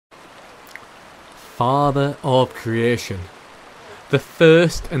Father of creation, the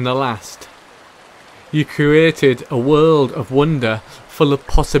first and the last. You created a world of wonder full of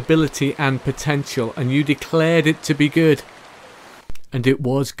possibility and potential, and you declared it to be good. And it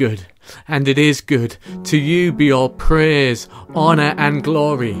was good, and it is good. To you be all praise, honour and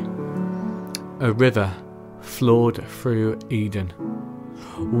glory. A river flowed through Eden,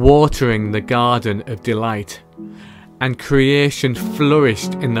 watering the garden of delight, and creation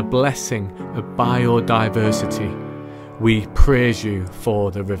flourished in the blessing of biodiversity. We praise you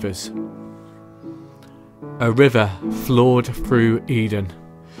for the rivers. A river flowed through Eden,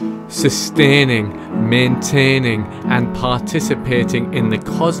 sustaining, maintaining and participating in the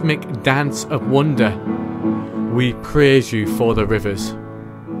cosmic dance of wonder. We praise you for the rivers.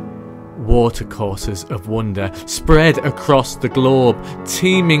 Watercourses of wonder spread across the globe,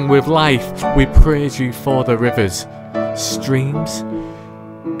 teeming with life. We praise you for the rivers. Streams,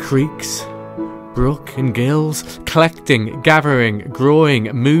 creeks, brook and gills, collecting, gathering, growing,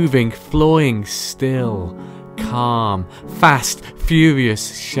 moving, flowing, still, calm, fast,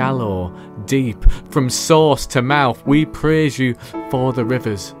 furious, shallow, deep, from source to mouth. We praise you for the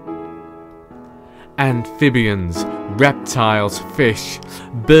rivers. Amphibians, reptiles, fish,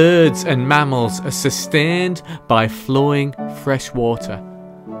 birds and mammals are sustained by flowing fresh water.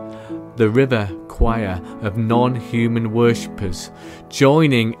 The river choir of non-human worshippers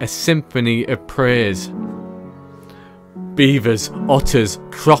joining a symphony of praise. Beavers, otters,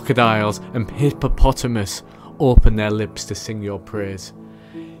 crocodiles and hippopotamus open their lips to sing your praise.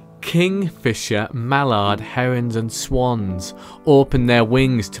 Kingfisher, mallard, herons and swans open their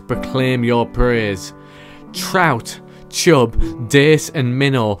wings to proclaim your praise. Trout, chub, dace and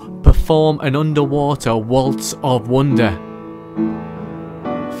minnow perform an underwater waltz of wonder.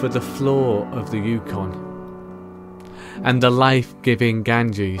 For the flow of the Yukon and the life-giving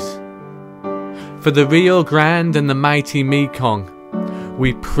Ganges, for the Rio Grande and the mighty Mekong,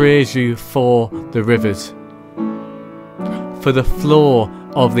 we praise you for the rivers. For the flow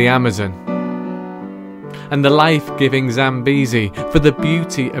of the Amazon and the life-giving Zambezi, for the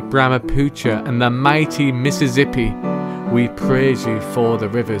beauty of Brahmaputra and the mighty Mississippi, we praise you for the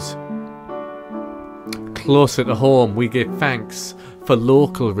rivers. Closer to home, we give thanks for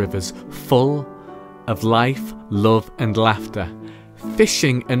local rivers full of life, love and laughter,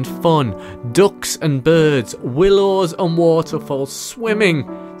 fishing and fun, ducks and birds, willows and waterfalls, swimming,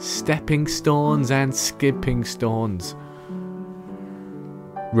 stepping stones and skipping stones,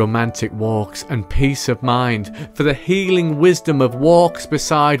 romantic walks and peace of mind, for the healing wisdom of walks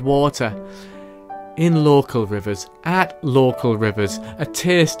beside water, in local rivers, at local rivers, a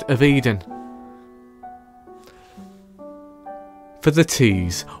taste of Eden. For the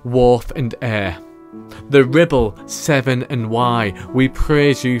Tees, Wharf and Air, the Ribble, Severn and Wye, we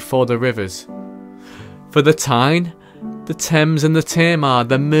praise you for the rivers. For the Tyne, the Thames and the Tamar,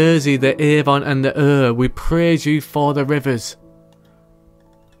 the Mersey, the Avon and the Ur, we praise you for the rivers.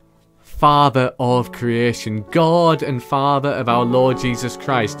 Father of creation, God and Father of our Lord Jesus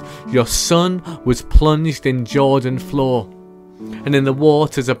Christ, your Son was plunged in Jordan flow, and in the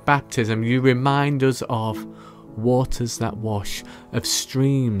waters of baptism you remind us of waters that wash, of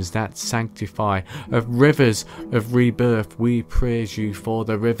streams that sanctify, of rivers of rebirth. We praise you for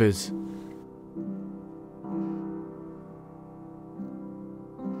the rivers.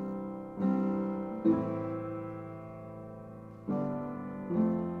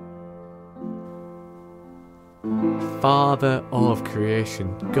 Father of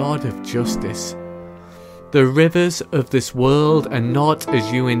creation, God of justice, the rivers of this world are not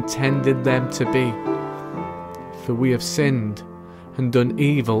as you intended them to be, for we have sinned and done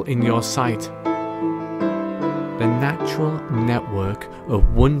evil in your sight. The natural network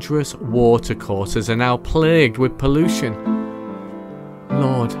of wondrous watercourses are now plagued with pollution.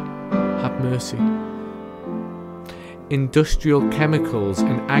 Lord, have mercy. Industrial chemicals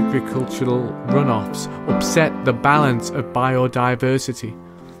and agricultural runoffs upset the balance of biodiversity.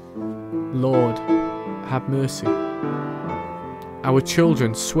 Lord, have mercy. Our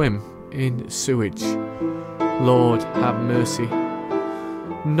children swim in sewage. Lord, have mercy.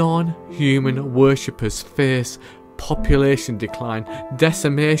 Non-human worshippers face population decline,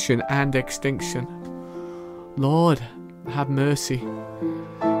 decimation and extinction. Lord, have mercy.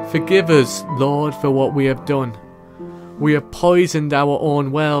 Forgive us, Lord, for what we have done. We have poisoned our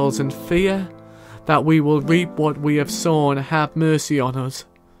own wells and fear that we will reap what we have sown. Have mercy on us.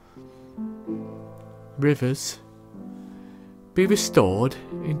 Rivers, be restored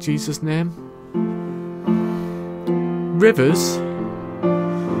in Jesus' name. Rivers,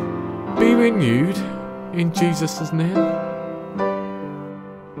 be renewed in Jesus' name.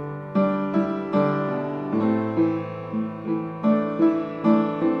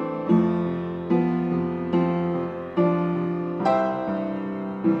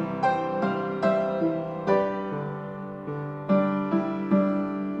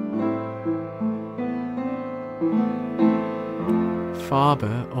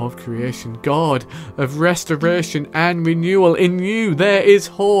 Father of creation, God of restoration and renewal. In you there is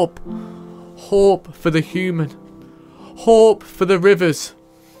hope. Hope for the human. Hope for the rivers.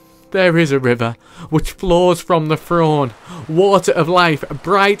 There is a river which flows from the throne, water of life,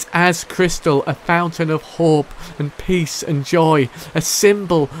 bright as crystal, a fountain of hope and peace and joy, a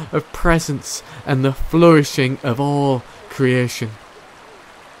symbol of presence and the flourishing of all creation.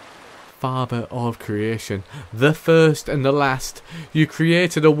 Father of creation, the first and the last, you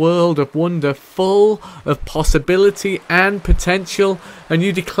created a world of wonder full of possibility and potential, and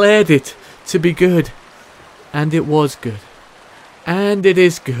you declared it to be good. And it was good. And it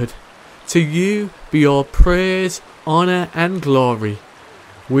is good. To you be all praise, honour and glory.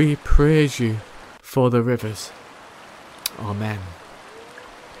 We praise you for the rivers. Amen.